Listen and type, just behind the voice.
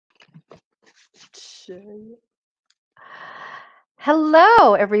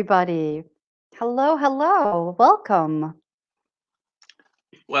Hello, everybody. Hello, hello. Welcome.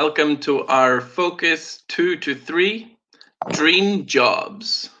 Welcome to our Focus 2 to 3 Dream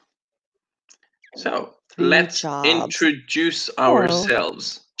Jobs. So Dream let's jobs. introduce So,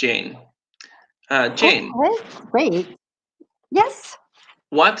 ourselves, Jane. Jane, okay, great. Yes.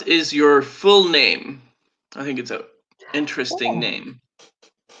 what is your full name? I think it's an interesting Oh. name.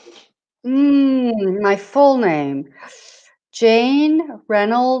 My full name, Jane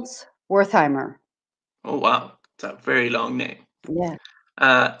Reynolds Wertheimer. Oh, wow. It's a very long name. Yeah,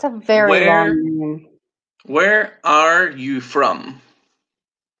 Uh, it's a very where, long name. where are you from?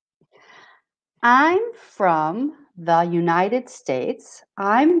 I'm from the United States.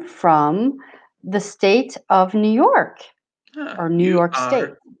 I'm from the state of New York or New You York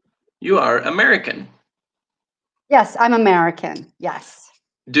State. are American. Yes, I'm American. Yes.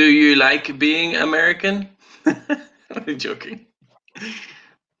 Do you like being American? I'm joking.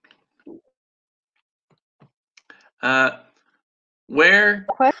 Where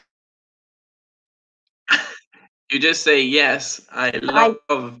you just say yes, I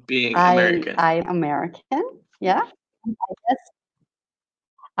love being American. I'm American. Yeah. Yes.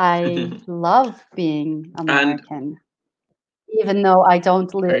 I love being And American, even though I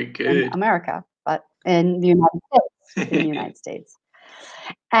don't live very in good. America, but in the United States. In the United States.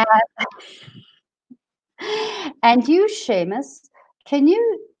 And, and you, Seamus, can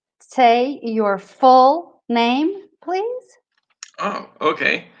you say your full name, please? Oh,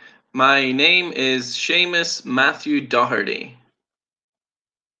 okay. My name is Seamus Matthew Doherty.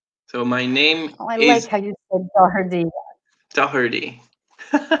 So my name Oh, I like is how you said Doherty. Doherty.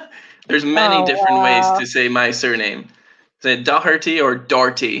 There's many Oh, different ways wow. to say my surname. Is it Doherty or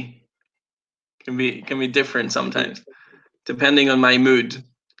Dorty? Can be different sometimes, depending on my mood.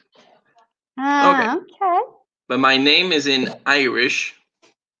 Okay. Okay. But my name is in Irish.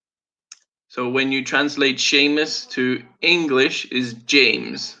 So when you translate Seamus to English is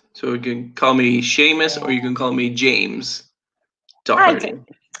James. So you can call me Seamus or you can call me James I Doherty. do.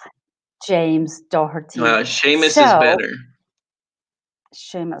 James Doherty. Seamus is So, better.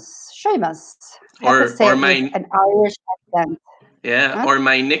 Seamus. Have to say Or it with my an Irish accent. Huh? or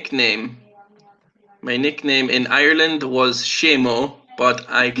my nickname. My nickname in Ireland was Shemo, but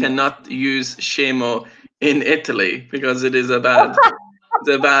I cannot use Shemo in Italy because it is a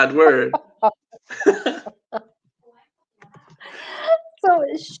bad word. So,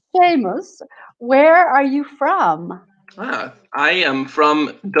 Seamus, where are you from? I am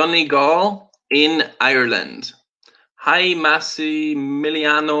from Donegal in Ireland. Hi,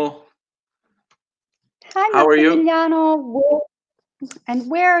 Massimiliano. Hi, How are you? Massimiliano. And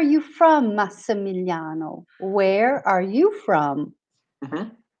where are you from, Massimiliano? Where are you from? Mm-hmm.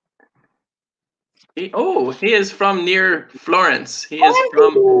 He is from near Florence. He is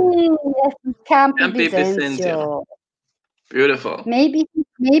from Yes, Campi Campi Bisenzio. Bisenzio. Beautiful. Maybe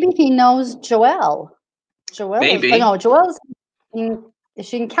he knows Joelle. Maybe. Joelle's is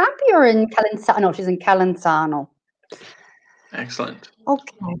she in Campi or in Calenzano? No, she's in Calenzano. Excellent.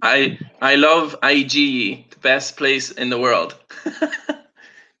 Okay. I love IGE, the best place in the world.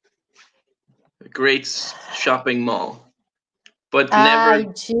 A great shopping mall. But never,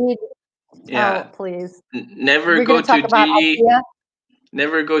 IG. yeah, Oh, please. never We're going go to to talk about Gili. IKEA.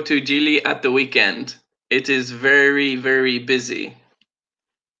 Never go to Gili at the weekend. It is very, very busy.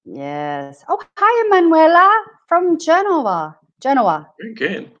 Yes. Oh, hi, Emanuela from Genoa. Very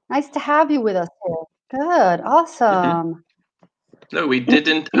good. Nice to have you with us here. Good. Awesome. No, we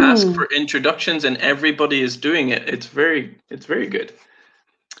didn't ask for introductions, and everybody is doing it. It's very good.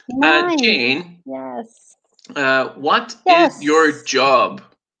 Nice. Jane, Yes. what is your Yes. job?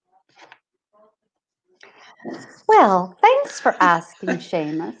 Well, thanks for asking,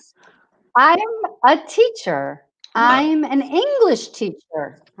 Seamus. I'm a teacher. Ah, I'm an English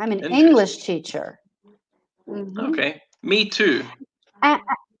teacher. I'm an interesting. English teacher. Mhm. Okay, me too. And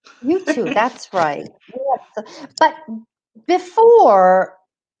you too. That's right. Yes. But before,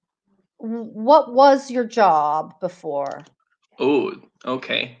 what was your job before? Oh,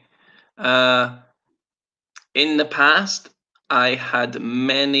 okay. In the past, I had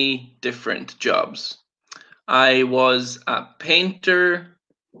many different jobs. I was a painter.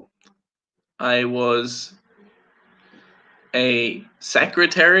 I was a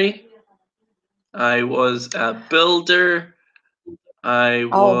secretary. I was a builder. I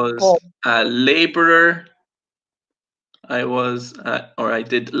Oh, was boy. a laborer. I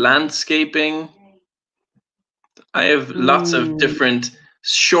did landscaping. I have lots of Mm. different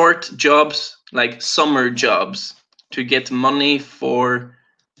short jobs, like summer jobs, to get money for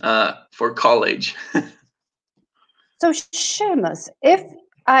for college. So, Seamus, if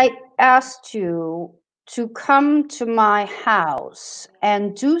I asked you to come to my house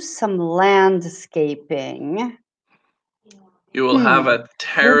and do some landscaping, You will have a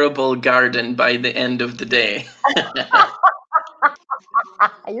terrible garden by the end of the day.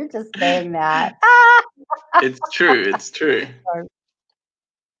 You're just saying that. It's true. It's true.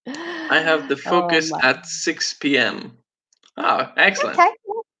 I have the focus at 6 p.m. Oh, excellent. Okay.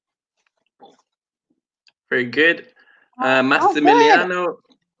 Very good. Massimiliano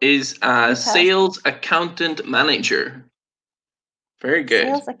is a sales accountant manager. Very good.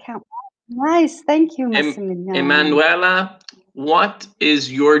 Sales account. Nice. Thank you, Massimiliano. Emanuela, what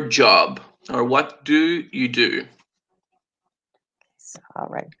is your job, or what do you do? So I'll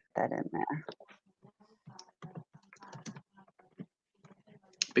write that in there.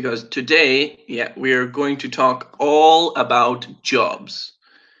 Because today, we are going to talk all about jobs.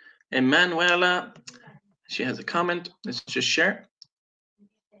 Emanuela, she has a comment. Let's just share.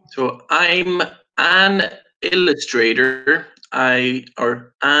 So I'm an illustrator. I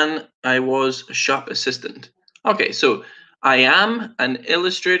was a shop assistant. Okay, so I am an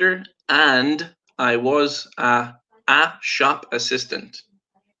illustrator and I was a shop assistant.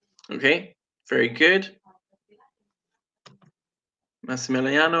 Okay, very good.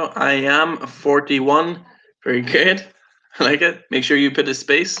 Massimiliano, I am 41. Very good. I like it. Make sure you put a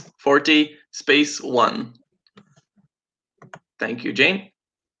space. 40 space 1. Thank you, Jane.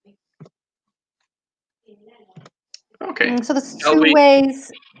 Okay. So there's two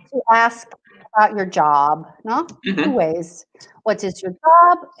ways to ask about your job, no? Mm-hmm. 2 ways. What is your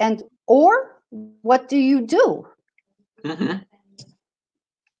job, and or what do you do? Mm-hmm.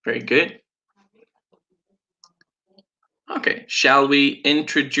 Very good. Okay, shall we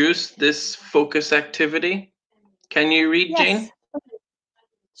introduce this focus activity? Can you read, Jane?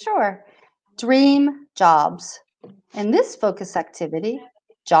 Sure. Dream jobs. In this focus activity,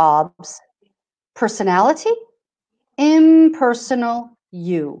 jobs, personality, impersonal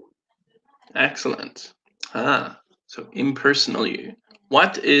you. Excellent. So impersonal you.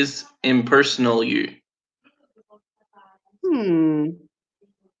 What is impersonal you?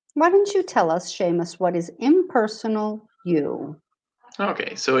 Why don't you tell us, Seamus, what is impersonal you?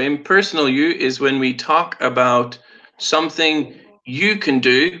 Okay, so impersonal you is when we talk about something you can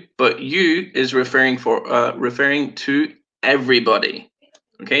do, but you is referring to everybody.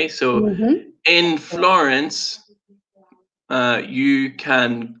 Okay, so in Florence, you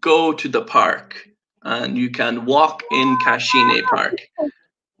can go to the park and you can walk in Cascine Park.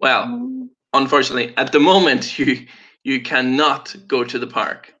 Well, unfortunately, at the moment, you cannot go to the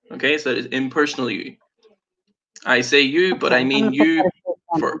park. Okay, so it's impersonal you. I say you, but I mean you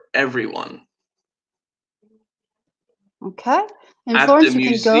for everyone. Okay. In Florence,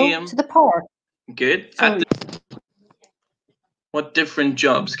 you can go to the park. Good. What different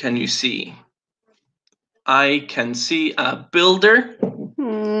jobs can you see? I can see a builder.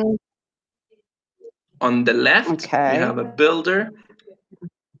 On the left, we have a builder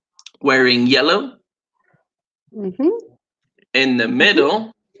wearing yellow. In the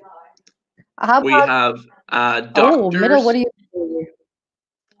middle, we have a doctor. Oh, middle, what do you see?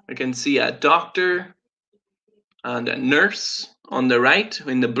 I can see a doctor and a nurse. On the right,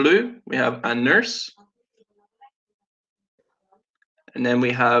 in the blue, we have a nurse. And then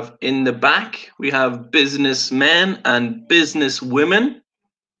we have in the back, we have businessmen and businesswomen.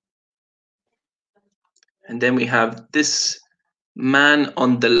 And then we have this man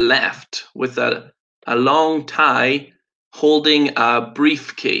on the left with a long tie holding a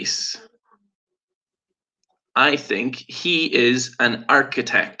briefcase. I think he is an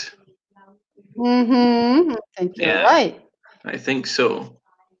architect. I think you're right. I think so.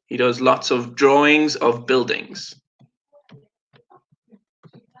 He does lots of drawings of buildings.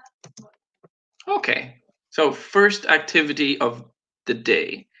 Okay, so first activity of the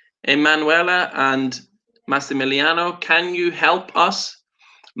day. Emanuela and Massimiliano, can you help us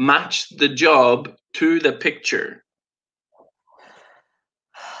match the job to the picture?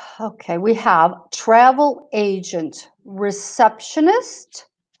 Okay, we have travel agent, receptionist,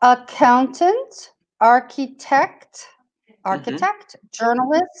 accountant, architect,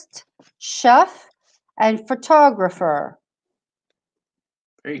 journalist, chef, and photographer.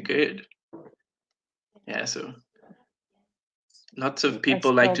 Very good. Yeah, so lots of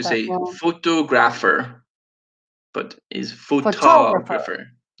people like to say photographer, but is photographer,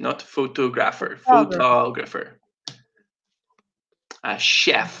 not photographer, photographer. A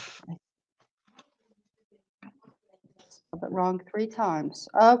chef. Spelled it wrong 3 times.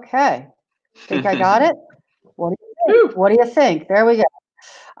 Okay. Think I got it? What do you think? What do you think? There we go.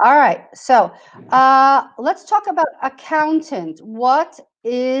 All right. So let's talk about accountant. What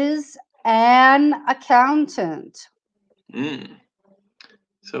is an accountant?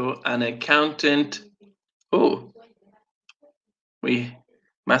 So an accountant. Oh,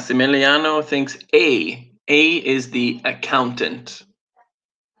 Massimiliano thinks A. A is the accountant.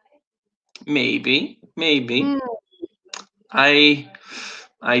 Maybe. I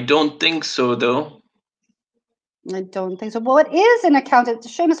don't think so though. I don't think so. Well, it is an accountant.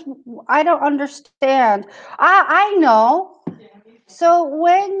 Seamus, I don't understand. I know. So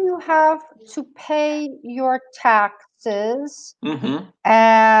when you have to pay your taxes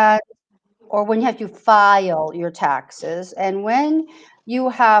and or when you have to file your taxes and when you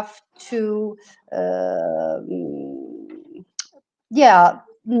have to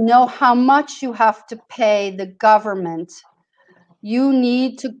know how much you have to pay the government, you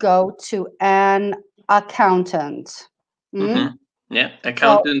need to go to an accountant. Yeah,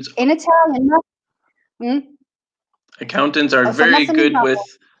 accountants. So in Italian, accountants are very good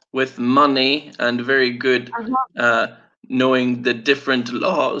with money and very good knowing the different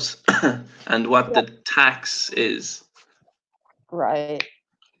laws and what the tax is. Right.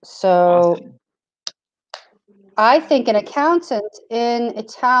 So awesome. I think an accountant in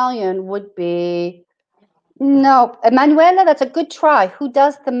Italian would be no, Emanuela. That's a good try. Who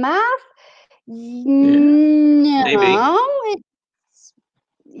does the math? No, maybe.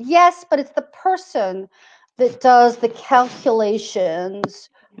 Yes, but it's the person that does the calculations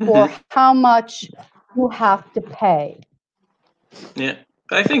for how much you have to pay. Yeah,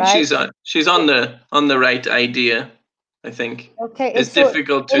 I think she's on the right idea. I think. Okay, it's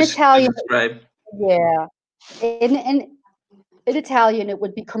difficult to describe. Yeah, in Italian it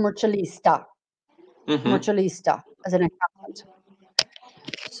would be commercialista. Commercialista as an accountant.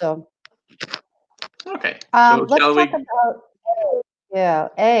 So. Okay. Let's talk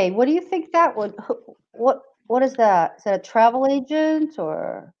about A. What do you think that would? What is that? Is that a travel agent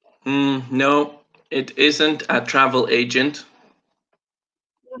or? No, it isn't a travel agent.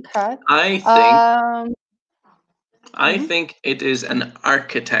 Okay. I think it is an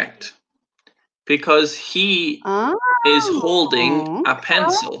architect because he is holding a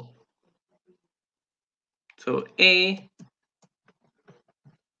pencil. So A,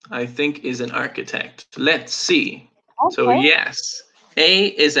 I think, is an architect. Let's see. Okay. So yes, A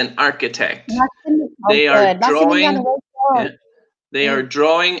is an architect. They are drawing. They are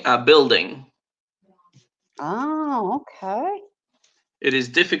drawing a building. Oh, okay. It is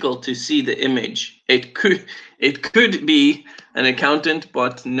difficult to see the image. It could be an accountant,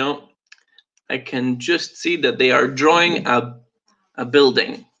 but no, I can just see that they are drawing a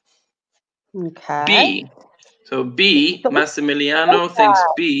building. Okay. B. So B, Massimiliano thinks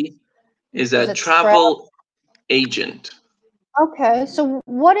B is a travel agent. Okay. So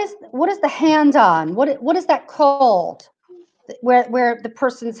what is the hand on? What is that called? Where the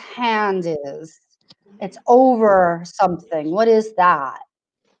person's hand is? It's over something. What is that?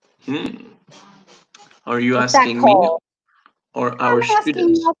 Are you asking me or our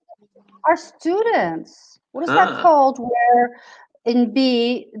students? Our students. What is that called? Where in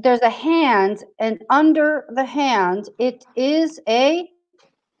B there's a hand, and under the hand it is a.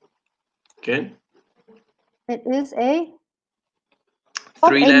 Good. It is a.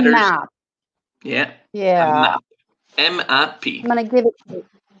 3 letters. Map. Yeah. Yeah. M-A-P. I'm gonna give it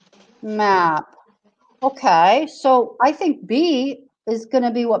map. Okay, so I think B is going to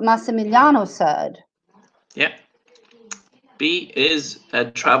be what Massimiliano said. Yeah. B is a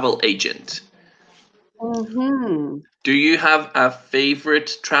travel agent. Do you have a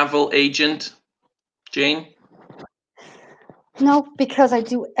favorite travel agent, Jane? No, because I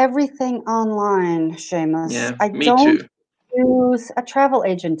do everything online, Seamus. Yeah, I don't use a travel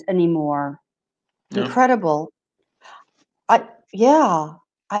agent anymore. No. Incredible.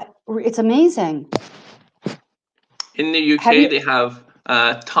 It's amazing. In the UK, they have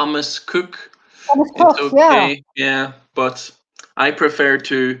Thomas Cook. Thomas Cook, okay, yeah, but I prefer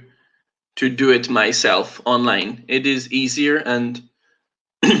to do it myself online. It is easier and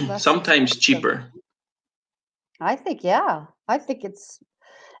sometimes cheaper. I think it's,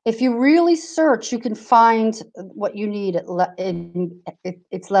 if you really search, you can find what you need.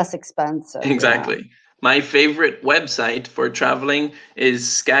 It's less expensive. Exactly. Yeah. My favorite website for traveling is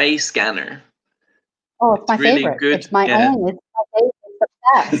Skyscanner. Oh, it's my really favorite. Good. It's my own. It's my favorite. It's the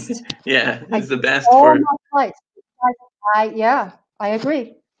best. Yeah, it's the best for. My flights. I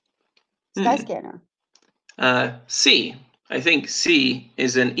agree. Skyscanner. C. I think C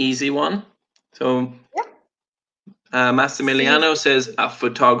is an easy one. So Massimiliano says a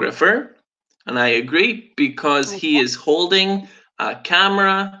photographer, and I agree because he is holding a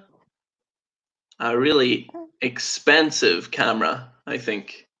camera, a really expensive camera, I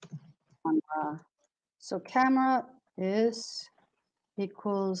think. So camera is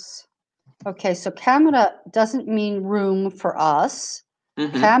equals. Okay, so camera doesn't mean room for us.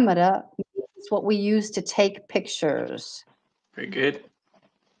 Camera is what we use to take pictures. Very good.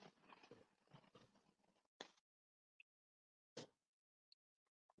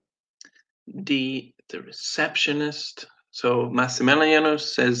 D, the receptionist. So Massimiliano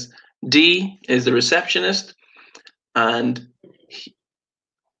says D is the receptionist, and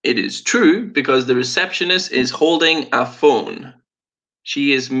it is true because the receptionist is holding a phone.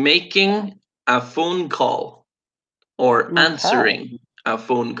 She is making a phone call or answering a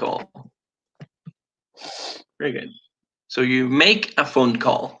phone call. Very good. So you make a phone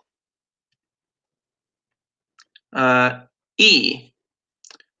call. E.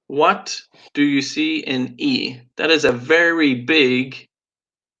 What do you see in E? That is a very big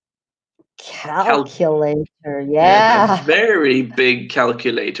calculator. Yeah. A very big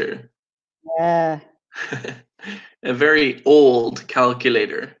calculator. Yeah. A very old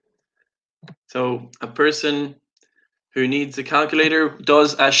calculator. So a person who needs a calculator,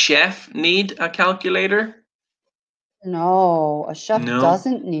 does a chef need a calculator? No, a chef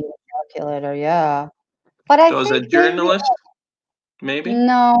doesn't need a calculator. Yeah. But I does think a journalist maybe?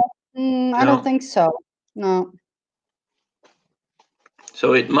 No, I don't think so. No.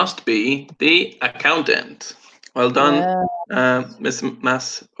 So it must be the accountant. Well done, Miss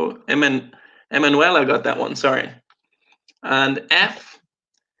Emanuela got that one. Sorry. And F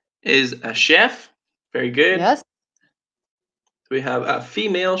is a chef. Very good. Yes. We have a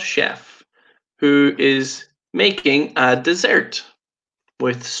female chef who is making a dessert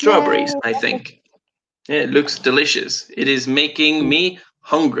with strawberries, I think. Yeah, it looks delicious. It is making me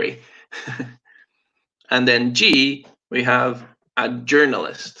hungry. And then G, we have a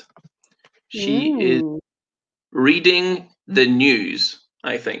journalist. She is reading the news,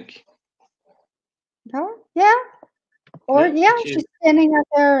 I think. Oh, yeah. Or she's standing out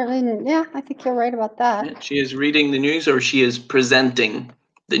there. Yeah, I think you're right about that. Yeah, she is reading the news, or she is presenting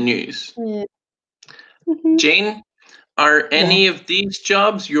the news. Yeah. Jane, are any of these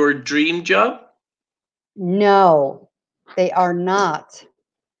jobs your dream job? No, they are not.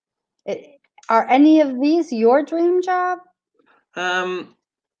 Are any of these your dream job? In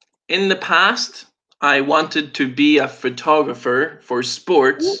the past, I wanted to be a photographer for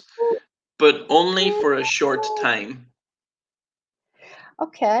sports, but only for a short time.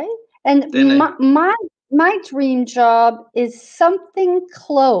 Okay. And my dream job is something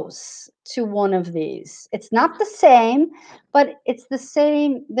close to one of these. It's not the same, but it's the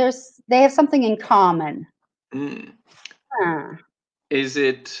same. They have something in common. Is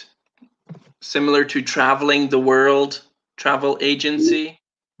it similar to traveling the world, travel agency?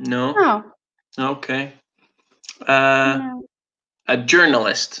 No. No. Okay. A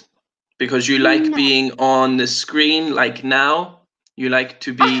journalist, because you like being on the screen, like now. You like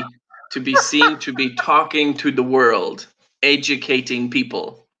to be seen to be talking to the world, educating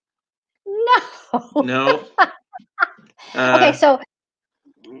people. No. Okay, so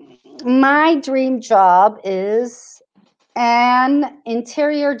my dream job is an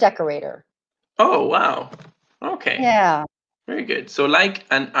interior decorator. Oh, wow. Okay. Yeah. Very good. So like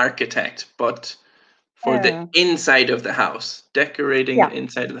an architect, but for the inside of the house, decorating the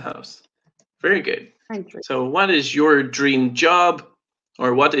inside of the house. Very good. So what is your dream job,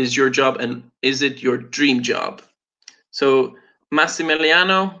 or what is your job, and is it your dream job? So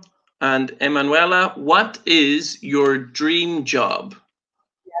Massimiliano and Emanuela, what is your dream job?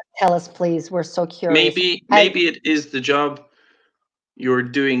 Tell us, please. We're so curious. Maybe it is the job you're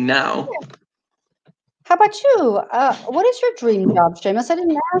doing now. How about you? What is your dream job, Seamus? I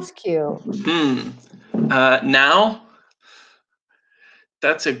didn't ask you. Now,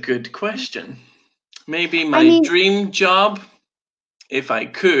 that's a good question. Maybe my dream job, if I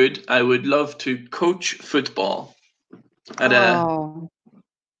could, I would love to coach football.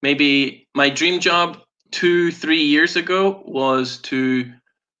 Maybe my dream job 2-3 years ago was to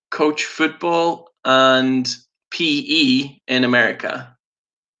coach football and PE in America.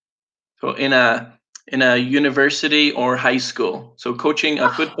 So in a university or high school. So coaching a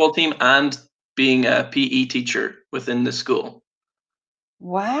football team and being a PE teacher within the school.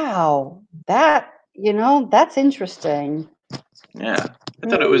 Wow. That's interesting. Yeah. I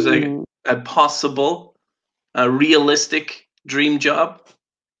thought it was a possible, a realistic dream job.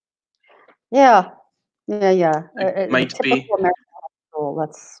 Yeah. It might be. American school.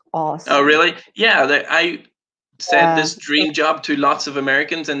 That's awesome. Oh, really? Yeah. said this dream job to lots of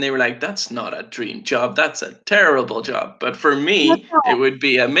Americans, and they were like, "That's not a dream job. That's a terrible job." But for me, it would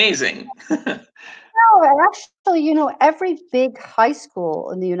be amazing. No, and actually, every big high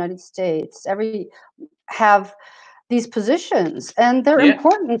school in the United States, have these positions, and they're Yeah.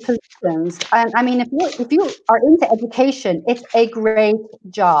 important positions. And I mean, if you are into education, it's a great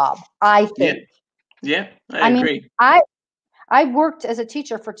job, I Yeah. think. Yeah, I mean, agree. I worked as a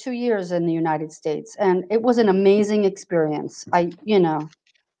teacher for 2 years in the United States, and it was an amazing experience.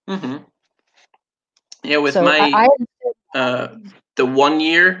 Mm-hmm. Yeah, with So my the 1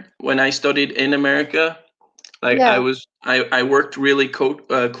 year when I studied in America, like yeah. I worked really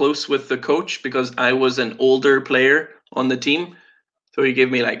close with the coach because I was an older player on the team, so he gave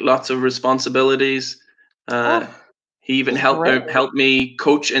me like lots of responsibilities. He even helped me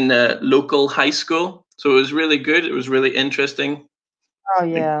coach in the local high school, so it was really good. It was really interesting. Oh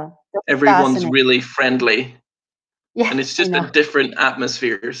yeah. Everyone's really friendly, Yeah, and it's just a different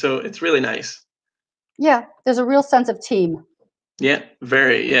atmosphere, so it's really nice. Yeah, there's a real sense of team. Yeah,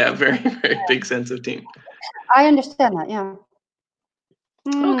 very, very big sense of team. I understand that, yeah.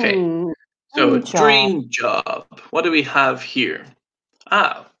 Okay, so dream job. What do we have here?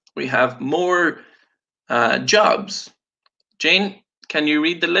 We have more jobs. Jane, can you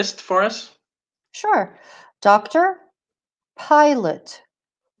read the list for us? Sure. Doctor, pilot,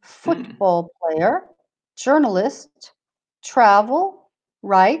 football player, journalist, travel,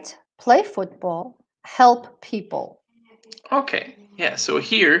 write, play football, help people. Okay, yeah, so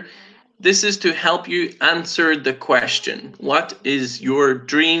here, this is to help you answer the question, what is your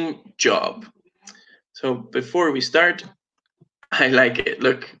dream job? So before we start, I like it.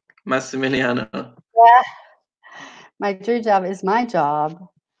 Look, Massimiliano. Yeah. My dream job is my job.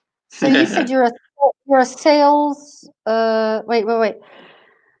 So you said you're a sales, wait.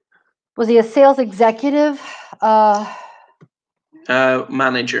 Was he a sales executive?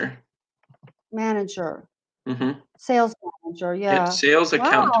 Manager. Manager. Mm-hmm. Sales manager, yeah. Sales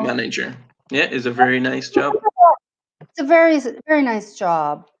account manager. Yeah, is a very nice job. It's a very, very nice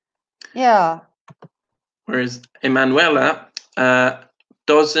job. Yeah. Whereas Emanuela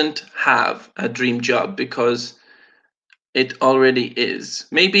doesn't have a dream job because it already is.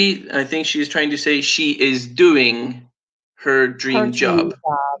 Maybe I think she's trying to say she is doing her dream job.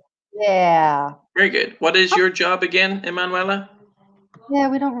 Yeah. Very good. What is your job again, Emanuela? Yeah,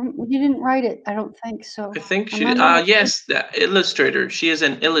 you didn't write it. I don't think so. I think she, yes, the illustrator. She is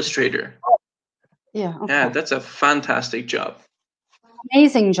an illustrator. Yeah. Okay. Yeah, that's a fantastic job.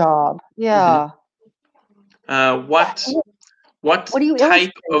 Amazing job. Yeah. What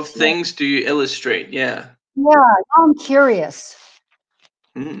type of things do you illustrate? Yeah. Yeah, I'm curious.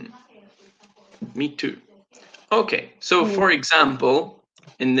 Me too. Okay, so for example,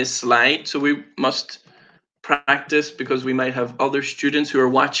 in this slide, so we must practice because we might have other students who are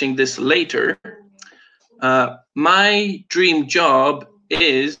watching this later. My dream job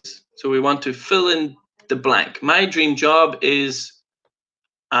is, so we want to fill in the blank. My dream job is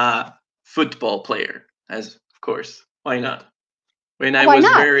a football player, as of course, why not? When I was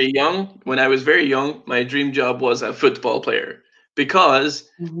very young, my dream job was a football player because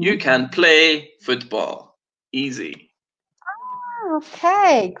you can play football. Easy.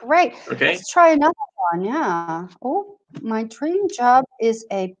 Okay, great. Okay. Let's try another one. Yeah. Oh, my dream job is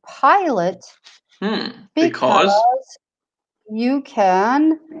a pilot. Because you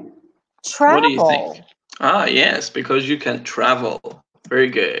can travel. What do you think? Yes, because you can travel. Very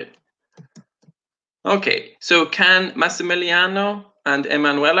good. Okay, so can Massimiliano and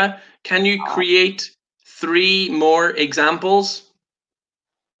Emanuela, can you create 3 more examples?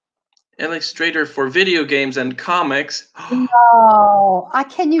 Illustrator for video games and comics. No,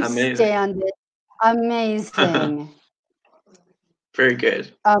 can you stand it? Amazing. Very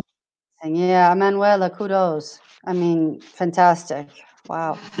good. Yeah, Manuela, kudos. I mean, fantastic.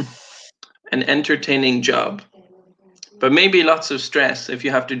 Wow. An entertaining job, but maybe lots of stress if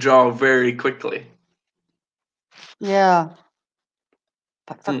you have to draw very quickly. Yeah.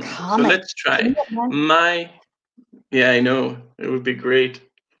 But for comics. So let's try. Yeah, I know. It would be great.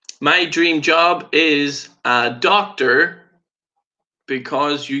 My dream job is a doctor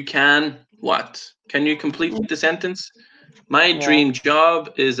because you can what? Can you complete the sentence? My dream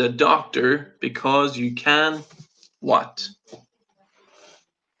job is a doctor because you can what?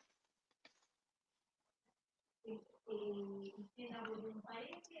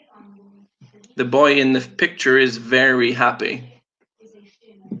 The boy in the picture is very happy.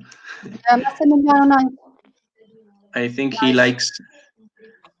 I think he likes.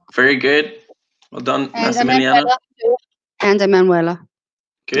 Very good. Well done, Massimiliano. And Emanuela.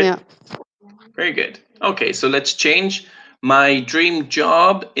 Good. Yeah. Very good. Okay, so let's change. My dream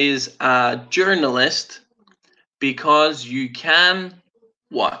job is a journalist because you can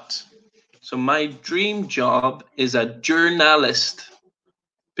what? So my dream job is a journalist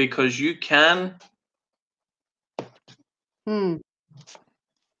because you can. Hmm.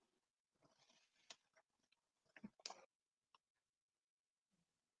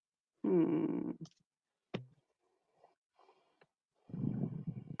 Hmm.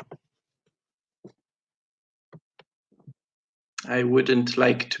 I wouldn't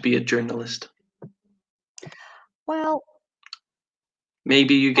like to be a journalist. Well,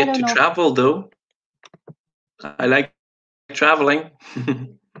 Maybe you get don't to know. travel though. I like traveling.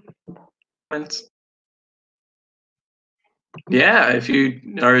 Yeah, if you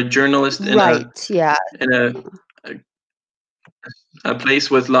are a journalist in Right, yeah. a place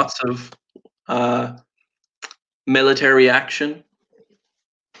with lots of military action,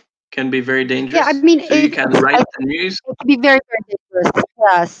 can be very Yeah, I dangerous. mean, So you can write the news. it can be very, very dangerous.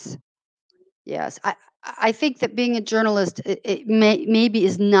 Yes. Yes. I think that being a journalist, it maybe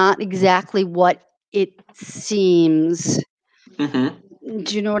is not exactly what it seems. Hmm.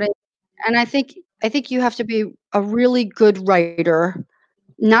 Do you know what I mean? And I think you have to be a really good writer,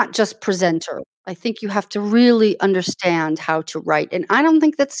 not just presenter. I think you have to really understand how to write, and I don't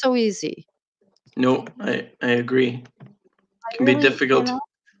think that's so easy. No, I agree. I Can be really, difficult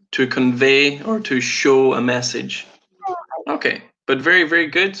to convey or to show a message. Okay, but very, very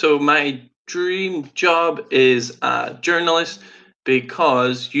good. So my dream job is a journalist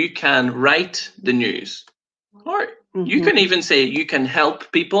because you can write the news. Or you can Mhm. even say you can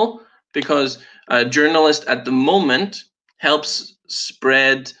help people because a journalist at the moment helps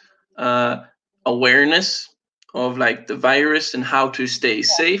spread awareness of like the virus and how to stay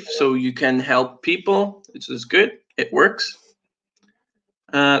safe. So you can help people, which is good. It works.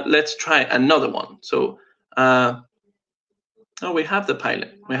 Let's try another one. So, oh, we have the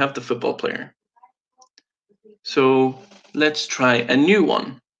pilot. We have the football player. So let's try a new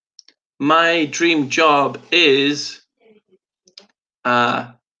one. My dream job is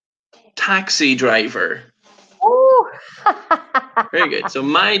taxi driver. Ooh. Very good. So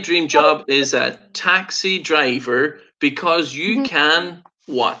my dream job is a taxi driver because you Mhm. can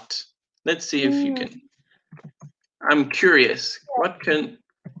what? Let's see if you Mm, can. I'm curious. What can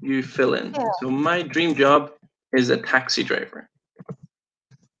you fill in? yeah. So my dream job is a taxi driver.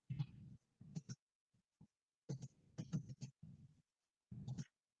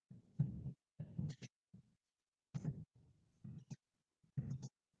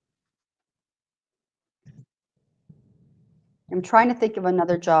 I'm trying to think of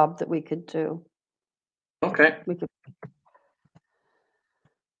another job that we could do. Okay. We could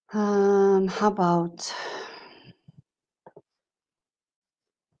how about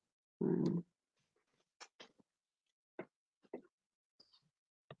mm,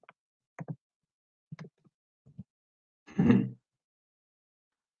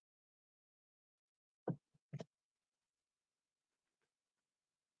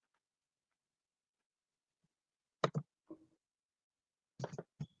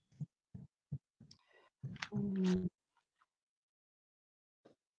 mm,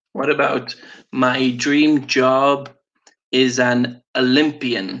 What about my dream job is an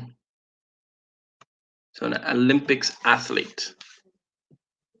Olympian? So an Olympics athlete.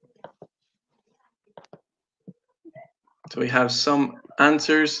 So we have some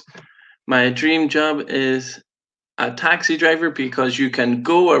answers. My dream job is a taxi driver because you can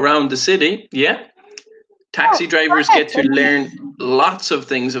go around the city. Yeah. Taxi drivers get perfect. to learn lots of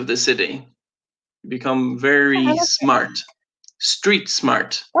things of the city, become very smart, street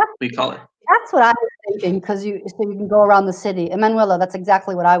smart, we call it. That's what I was thinking because you can go around the city. Emanuela, that's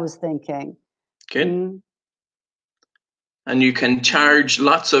exactly what I was thinking. Good. Mm. And you can charge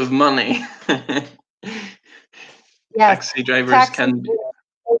lots of money. Yes, Taxi drivers taxis, can,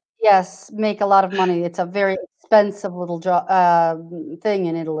 yes, make a lot of money. It's a very expensive little thing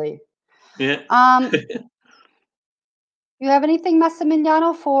in Italy. yeah. You have anything,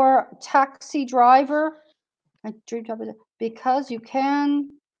 Massimiliano, for taxi driver? My dream job is because you can.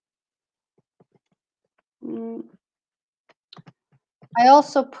 Mm, I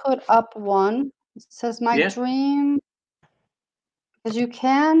also put up one. It says my Yeah. dream because you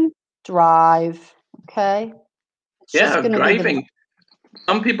can drive. Okay, it's just Yeah, going to be the. driving.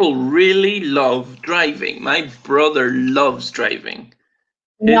 Some people really love driving. My brother loves driving.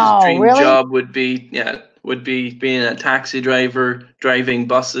 His No, dream really? job would be, yeah, would be being a taxi driver, driving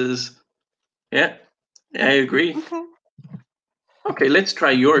buses. Yeah, I agree. Okay. Okay, let's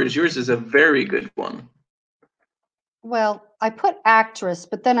try yours. Yours is a very good one. Well, I put actress,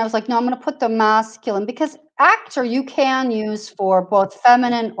 but then I was like, no, I'm going to put the masculine because actor you can use for both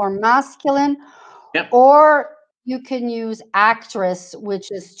feminine or masculine, Yep. or you can use actress,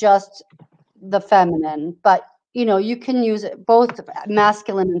 which is just the feminine. But you can use it both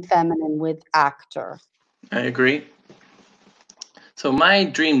masculine and feminine with actor. I agree. So my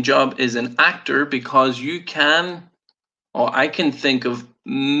dream job is an actor because you can, or I can think of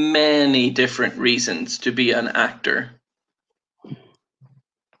many different reasons to be an actor.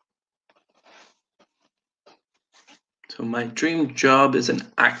 So my dream job is an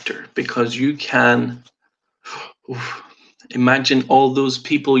actor because you can imagine all those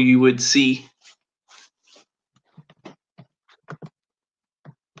people you would see.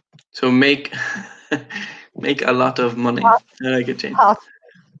 So make a lot of money. I like it, Jane.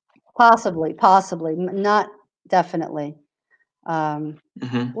 Possibly, not definitely.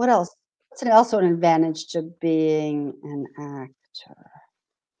 What else? What's also an advantage to being an actor?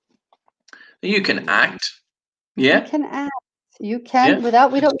 You can act. Yeah. You can act. You can Yeah,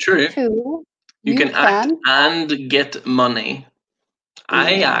 without. We don't true. need to. You can act and get money.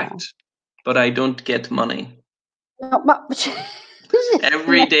 I act, but I don't get money.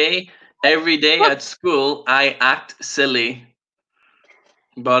 Every day at school, I act silly,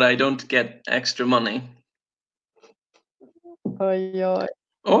 but I don't get extra money.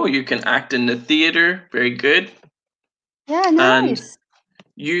 Oh, you can act in the theater. Very good. Yeah, nice. And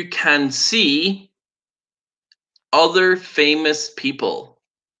you can see other famous people.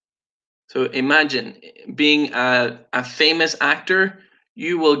 So imagine being a famous actor,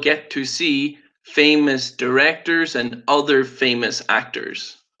 you will get to see famous directors and other famous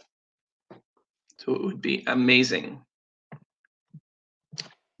actors. So it would be amazing.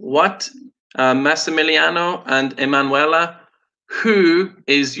 What, Massimiliano and Emanuela, who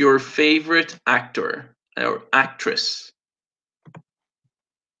is your favorite actor or actress?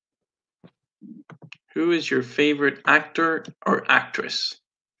 Who is your favorite actor or actress?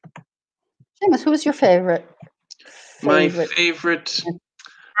 Seamus, who's your favorite? My favorite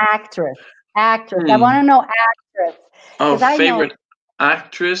actress. Actress. I want to know actress. Oh, favorite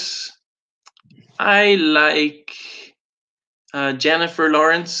actress. I like Jennifer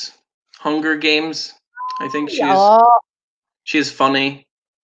Lawrence, Hunger Games. I think she's funny.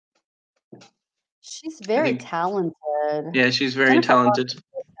 She's very talented. Yeah, she's very talented.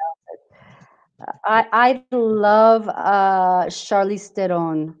 I love Charlize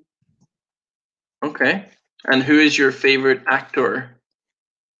Theron. Okay. And who is your favorite actor?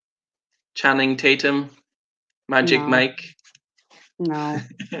 Channing Tatum? Magic Mike? No.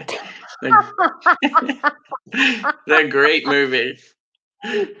 They're a great movie.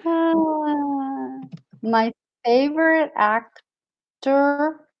 My favorite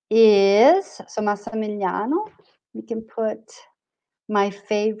actor is Massimiliano. We can put my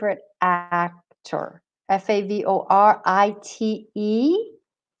favorite actor, Favorite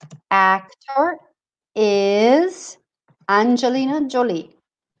actor is Angelina Jolie.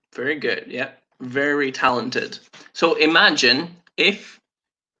 Very good. Yeah, very talented. So imagine if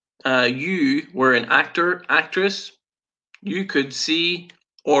you were an actor, actress, you could see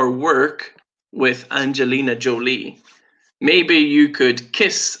or work with Angelina Jolie. Maybe you could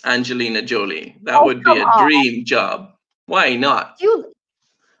kiss Angelina Jolie. That would be a dream job. Why not?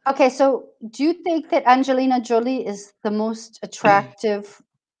 Okay, so do you think that Angelina Jolie is the most attractive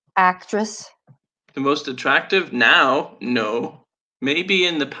actress? The most attractive now? No. Maybe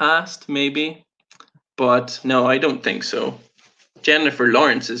in the past, maybe. But no, I don't think so. Jennifer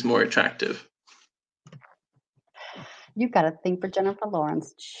Lawrence is more attractive. You got to think for Jennifer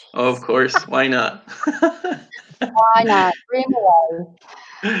Lawrence. Oh, of course. Why not? Why not? Dream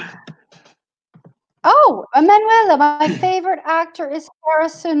away. Oh, Emanuela, my favorite actor is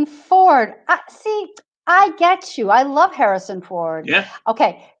Harrison Ford. See, I get you. I love Harrison Ford. Yeah.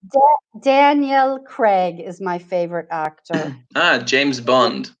 Okay. Daniel Craig is my favorite actor. James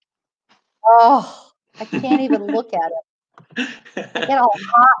Bond. Oh, I can't even look at it. I get all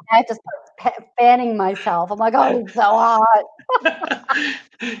hot and I just start fanning myself. I'm like, oh, it's so hot.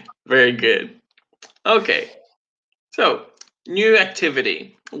 Very good. Okay. So, new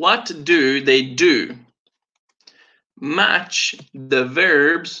activity. What do they do? Match the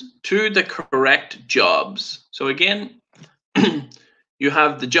verbs to the correct jobs. So again, you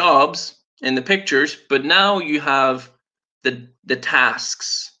have the jobs in the pictures, but now you have the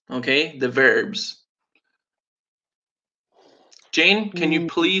tasks, okay? The verbs. Jane, can you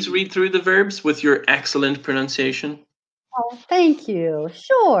please read through the verbs with your excellent pronunciation? Oh, thank you.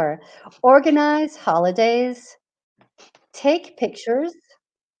 Sure. Organize holidays, take pictures,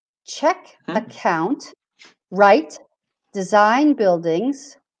 check account, write, design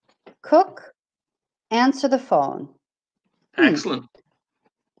buildings, cook, answer the phone. Excellent.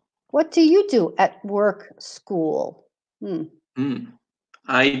 What do you do at work, school?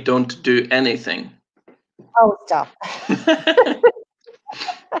 I don't do anything. Oh, stop.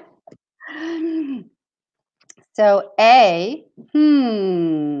 So A,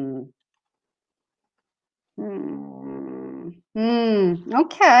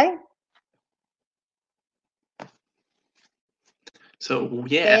 okay. So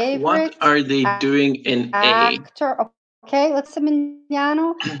yeah, what Favorite are they doing in A? actor. Okay, let's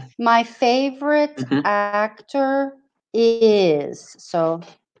Emiliano. My favorite Mhm. actor is so.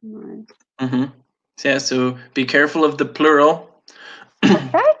 Yeah, so be careful of the plural.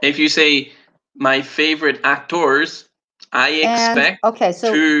 Okay. If you say my favorite actors, I expect Okay,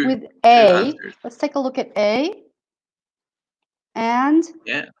 so two with A, answers. let's take a look at A and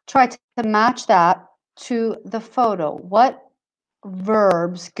Yeah. try to match that to the photo. What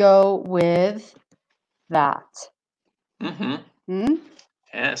verbs go with that? Mm-hmm.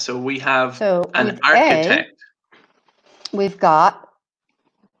 Yeah, so we have So an with architect. A, we've got,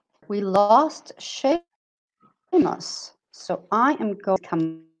 we lost Seamus. So I am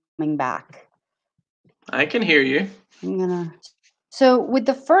coming back. I can hear you. So with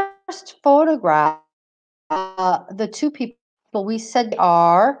the first photograph, the two people we said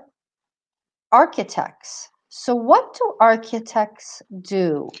are architects. So what do architects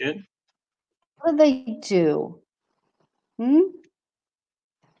do? Good. What do they do?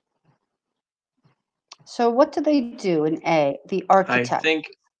 So what do they do in A, the architect? I think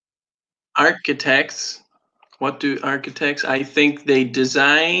architects, what do architects? I think they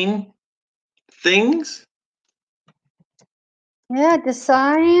design things. Yeah,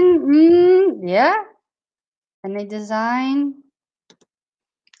 design. Yeah. And they design.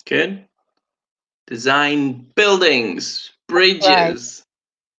 Good. Design buildings, bridges,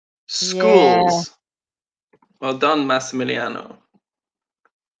 schools. Yeah. Well done, Massimiliano.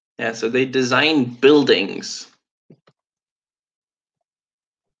 Yeah, so they design buildings.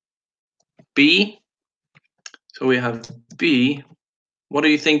 B. So we have B. What do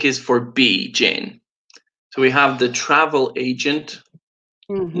you think is for B, Jane? So we have the travel agent.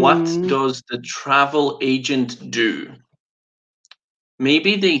 What does the travel agent do?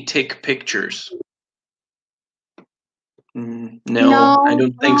 Maybe they take pictures. No, I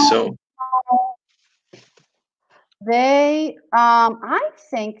don't think so. They, I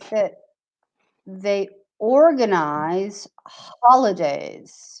think that they organize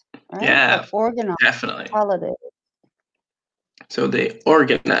holidays. Right? Yeah, they organize definitely. Holidays. So they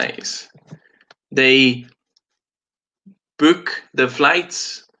organize. They book the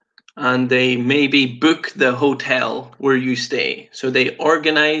flights and they maybe book the hotel where you stay. So they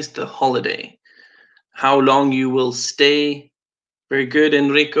organize the holiday. How long you will stay. Very good,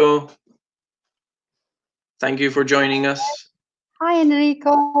 Enrico. Thank you for joining us. Hi,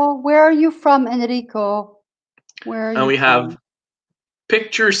 Enrico. Where are you from, Enrico? Where are and you we from? have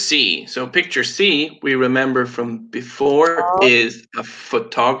picture C. So picture C, we remember from before, is a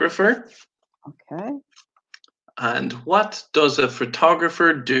photographer. Okay. And what does a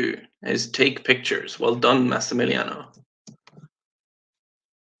photographer do? Is take pictures. Well done, Massimiliano.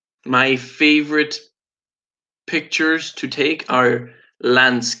 My favorite pictures to take are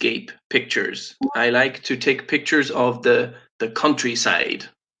landscape pictures. I like to take pictures of the countryside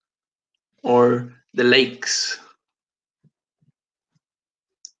or the lakes.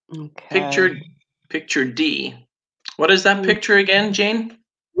 Okay. Picture D. What is that picture again, Jane?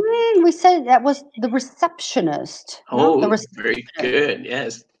 We said that was the receptionist. Oh, very good.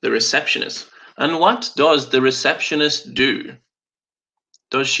 Yes, the receptionist. And what does the receptionist do?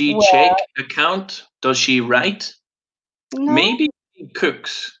 Does she check account? Does she write? No. Maybe she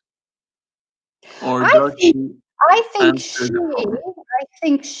cooks. Or does she answer the phone? I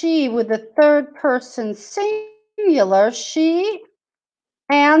think she, with the third person singular, she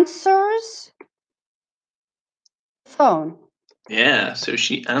answers the phone. Yeah, so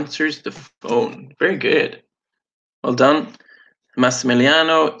she answers the phone. Very good. Well done.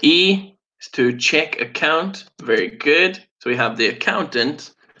 Massimiliano. E is to check account. Very good. So we have the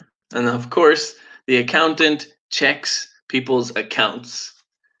accountant. And of course, the accountant checks people's accounts.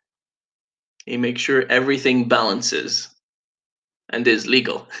 He makes sure everything balances and is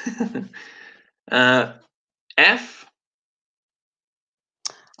legal. F.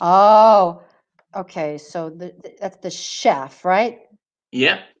 Oh, okay. So that's the chef, right?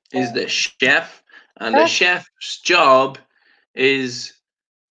 Yeah, is the chef. And the chef's job is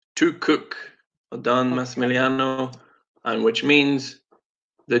to cook. Well done, Massimiliano. And which means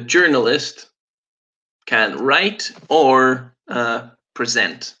the journalist can write or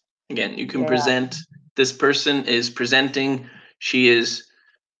present. Again, you can present. This person is presenting. She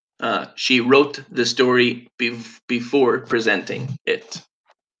wrote the story before presenting it.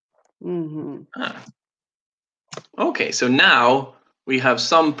 Okay, so now we have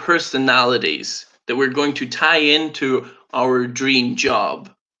some personalities that we're going to tie into our dream job.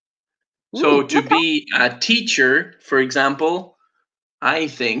 So to be a teacher, for example, I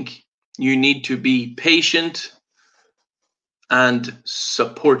think you need to be patient and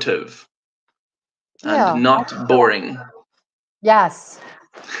supportive and not boring. Yes.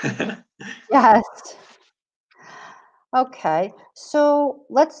 Yes. Okay. So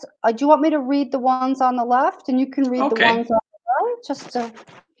let's, do you want me to read the ones on the left and you can read the ones on the right? Just to,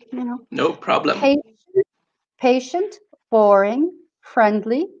 you know. No problem. Patient, boring,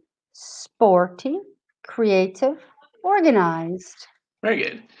 friendly, sporty, creative, organized. Very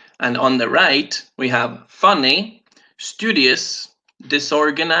good. And on the right, we have funny, studious,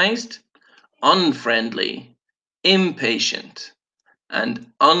 disorganized, unfriendly, impatient, and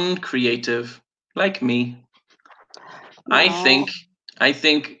uncreative, like me. No. I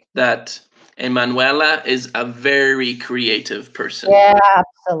think that Emanuela is a very creative person. Yeah,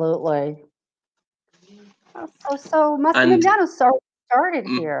 absolutely. So Massimiliano started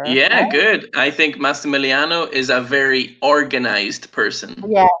here. Yeah, right? Good. I think Massimiliano is a very organized person.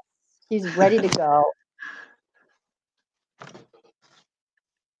 Yes, he's ready to go.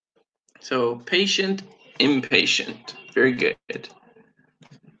 So patient, impatient. Very good.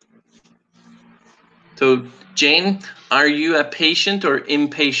 So Jane, are you a patient or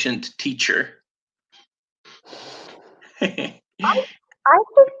impatient teacher? I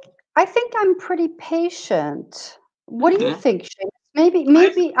think I'm pretty patient. What do you think, Shane?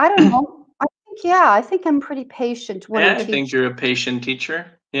 Maybe I don't know. I think I'm pretty patient when I'm teaching. I think you're a patient teacher.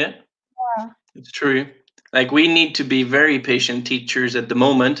 Yeah. It's true. Like we need to be very patient teachers at the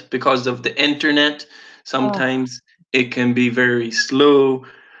moment because of the internet. Sometimes it can be very slow.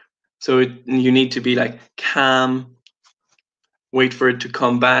 So you need to be like calm, wait for it to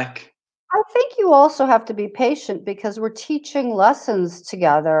come back. I think you also have to be patient because we're teaching lessons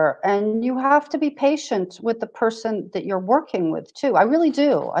together and you have to be patient with the person that you're working with too. I really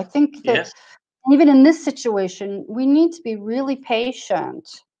do. I think that even in this situation, we need to be really patient.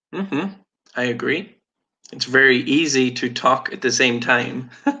 I agree. It's very easy to talk at the same time.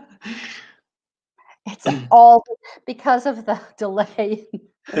 It's all because of the delay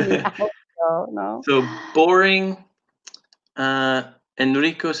in the outro, no? So boring.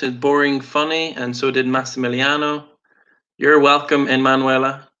 Enrico said boring, funny, and so did Massimiliano. You're welcome,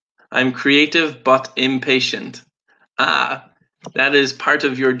 Emanuela. I'm creative but impatient. That is part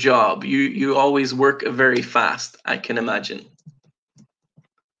of your job. You always work very fast, I can imagine.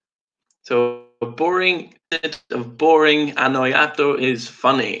 So boring, annoyato is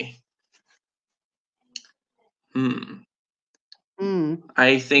funny.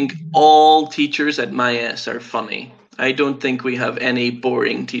 I think all teachers at MyS are funny. I don't think we have any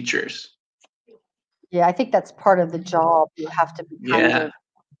boring teachers. Yeah, I think that's part of the job. You have to be kind of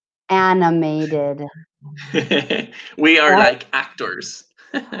animated. We are like actors.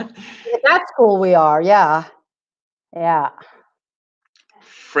 At school we are, yeah.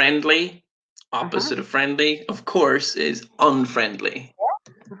 Friendly, opposite of friendly, of course, is unfriendly.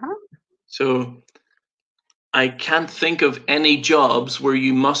 So I can't think of any jobs where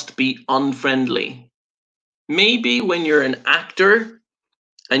you must be unfriendly. Maybe when you're an actor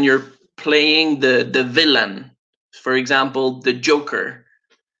and you're playing the villain, for example, the Joker.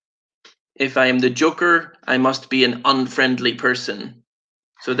 If I am the Joker, I must be an unfriendly person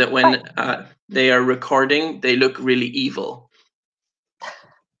so that when they are recording, they look really evil.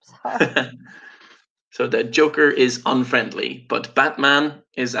 So the Joker is unfriendly, but Batman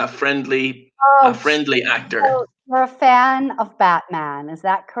is a friendly actor. So you're a fan of Batman, is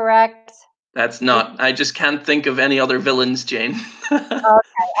that correct? That's not. I just can't think of any other villains, Jane. Okay,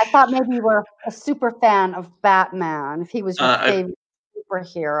 I thought maybe you were a super fan of Batman, if he was your favorite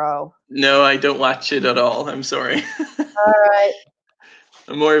superhero. No, I don't watch it at all. I'm sorry. All right.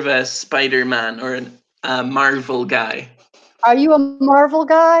 I'm more of a Spider-Man or a Marvel guy. Are you a Marvel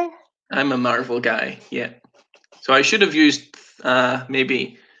guy? I'm a Marvel guy, yeah. So I should have used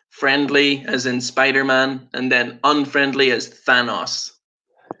maybe friendly as in Spider-Man and then unfriendly as Thanos.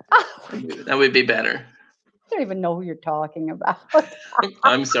 That would be better. I don't even know who you're talking about.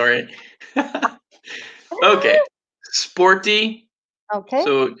 I'm sorry. Okay. Sporty. Okay.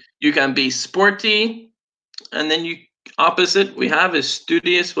 So you can be sporty, and then opposite we have is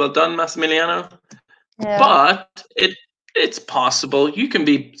studious. Well done, Massimiliano. Yeah. But It's possible. You can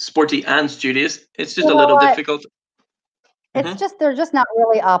be sporty and studious. It's just You a know little what? difficult. It's Mhm. just they're just not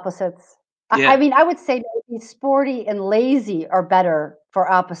really opposites. I Yeah, mean, I would say maybe sporty and lazy are better for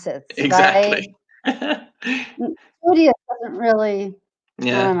opposites, right? exactly. Studious doesn't really, I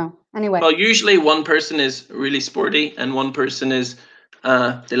Yeah. don't know. Anyway, Well, usually one person is really sporty and one person is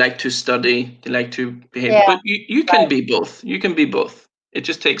they like to study, they like to behave. yeah, But you can be both. You can be both. It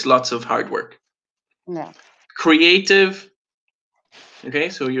just takes lots of hard work. yeah. Creative. Okay,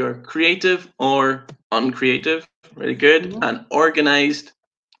 so you're creative or uncreative. Very good. Mhm. And organized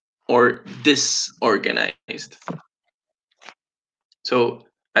or disorganized. So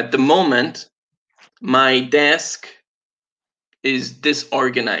at the moment, my desk is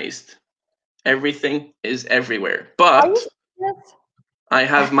disorganized. Everything is everywhere. Are you But serious? I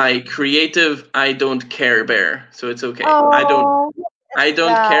have my creative I don't care bear, so it's okay. Oh, I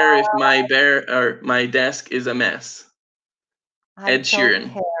don't that care if my bear or my desk is a mess. I Ed don't Sheeran.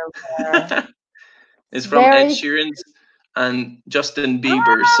 care where. It's It's from Ed very. Sheeran's and Justin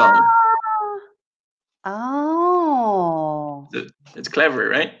Bieber's song. Oh, It's clever,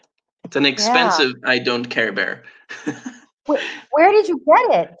 right? It's an yeah. expensive I don't care bear. Where did you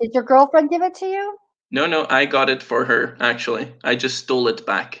get it? Did your girlfriend give it to you? No, I got it for her, actually. I just stole it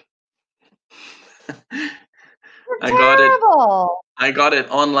back. You're I got it terrible. I got it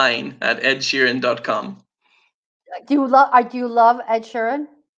online at edsheeran.com. Do you love Ed Sheeran?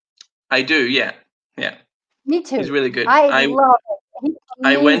 I do, yeah. Yeah. Me He's too. really good. I love it. He's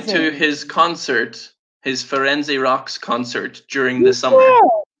I went to amazing. his concert, his Firenze Rocks concert during the You summer. did.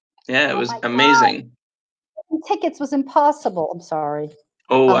 Yeah, it Oh was my God. amazing. Tickets was impossible. I'm sorry.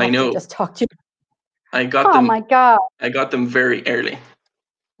 Oh, I'll I have to know. just talk to you. I got Oh my them God. I got them very early.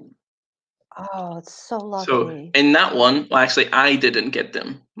 Oh, it's so So lucky. in that one, well actually I didn't get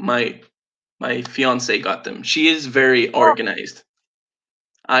them. My fiance got them. She is very Oh, organized.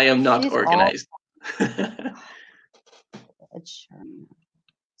 I am not she's all organized. Ed Sheeran.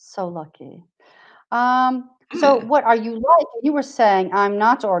 So lucky. So Hmm. what are you like? You were saying I'm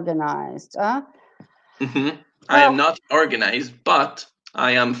not organized, huh? I am Well, not organized, but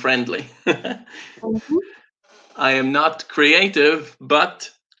I am friendly. mhm. I am not creative,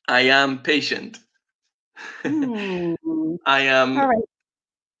 but I am patient. Hmm. I All am right.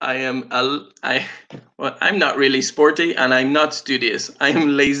 I am well, I'm not really sporty and I'm not studious.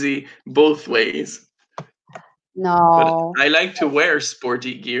 I'm lazy both ways. But No. I like to wear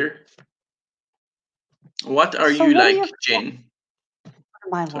sporty gear. What are So you what are like, your Jane?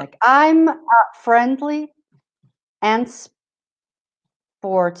 am I Sorry. like? I'm friendly and sporty.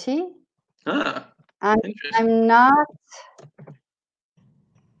 Ah, I'm interesting. I'm not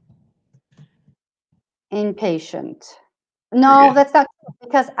impatient. Very No, good. that's not true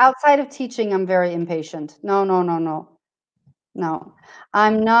because outside of teaching, I'm very impatient. No, no, no, no, no.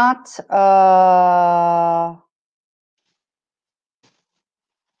 I'm not.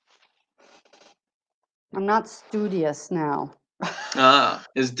 I'm not studious now. Ah,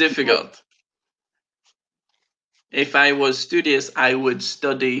 it's difficult. If I was studious, I would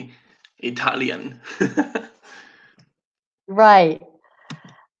study Italian. Right.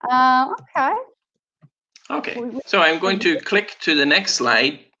 Okay. Okay, We so I'm going could to click to the next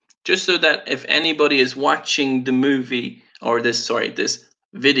slide just so that if anybody is watching the movie or this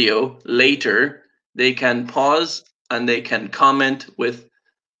video later, they can pause and they can comment with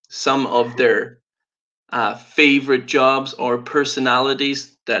some of their favorite jobs or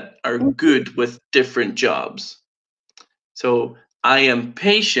personalities that are good with different jobs. So I am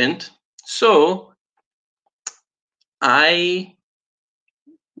patient, so I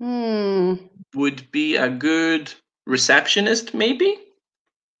Hmm. would be a good receptionist, maybe.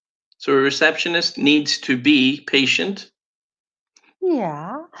 So a receptionist needs to be patient.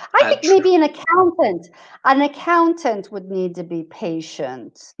 Yeah. I A think tr- maybe an accountant. An accountant would need to be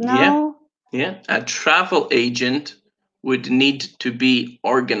patient. yeah, No? yeah. A travel agent would need to be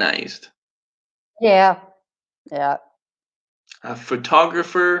organized. Yeah. Yeah. A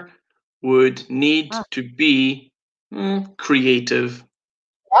photographer would need Ah, to be creative.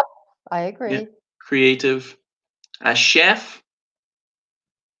 yep. I Yeah, agree. creative. A chef.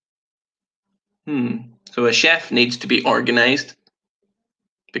 So a chef needs to be organized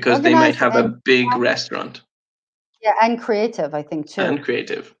because they might Organized have a and big restaurant. yeah, and creative, I think too. And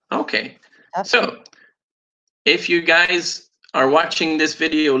creative. Okay. Definitely. So if you guys are watching this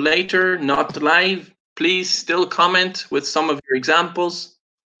video later, not live, please still comment with some of your examples.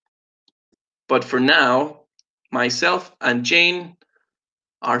 But for now, myself and Jane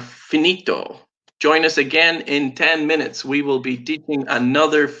are finito. Join us again in 10 minutes. We will be teaching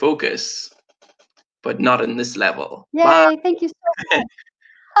another focus. but not in this level. Yay, Bye. thank you so much.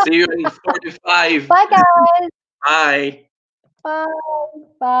 See you in 45. Bye, guys. Bye. Bye.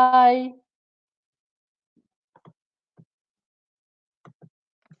 Bye.